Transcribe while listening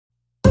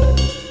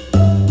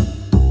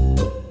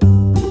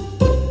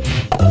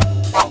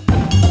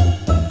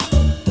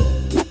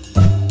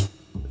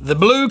The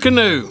blue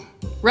canoe.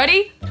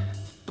 Ready?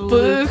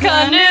 Blue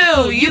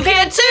canoe, you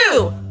can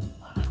too!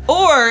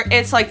 Or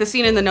it's like the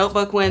scene in The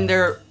Notebook when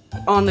they're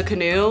on the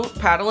canoe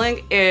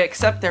paddling,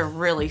 except they're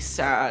really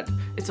sad.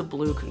 It's a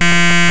blue canoe.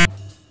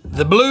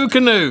 The blue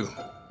canoe.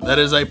 That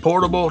is a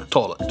portable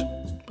toilet.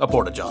 A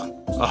porta-john.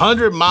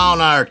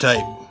 100-mile-an-hour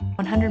tape.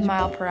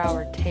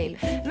 100-mile-per-hour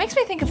tape. It makes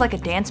me think of like a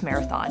dance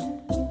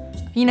marathon.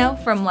 You know,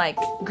 from like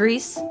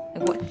Grease,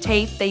 like what,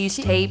 tape. They used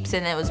tapes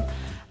and it was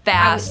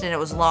fast and it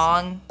was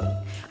long.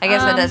 I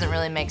guess that doesn't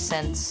really make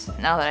sense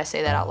now that I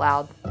say that out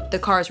loud. The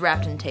car's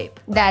wrapped in tape.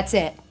 That's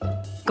it.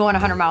 Going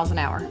 100 miles an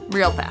hour.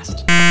 Real fast.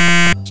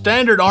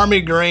 Standard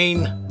army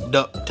green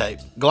duct tape.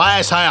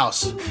 Glass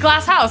house.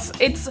 Glass house.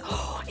 It's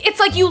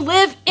like you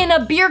live in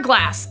a beer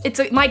glass.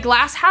 It's my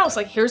glass house.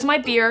 Like, here's my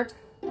beer.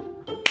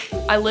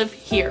 I live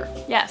here.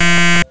 Yes.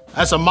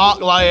 That's a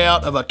mock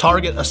layout of a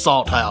Target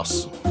assault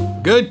house.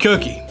 Good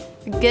cookie.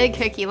 Good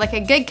cookie, like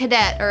a good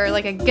cadet or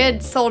like a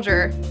good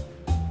soldier.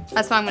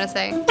 That's what I'm gonna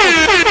say.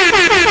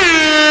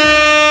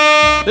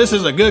 This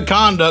is a good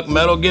conduct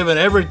medal given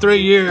every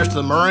 3 years to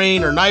the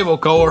Marine or Naval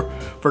Corps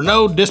for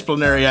no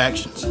disciplinary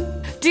actions.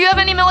 Do you have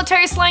any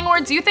military slang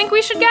words you think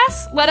we should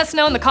guess? Let us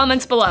know in the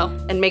comments below.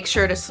 And make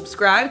sure to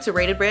subscribe to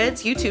Rated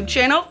Red's YouTube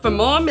channel for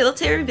more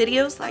military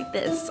videos like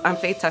this. I'm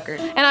Faith Tucker.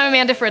 And I'm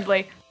Amanda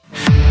Fridley.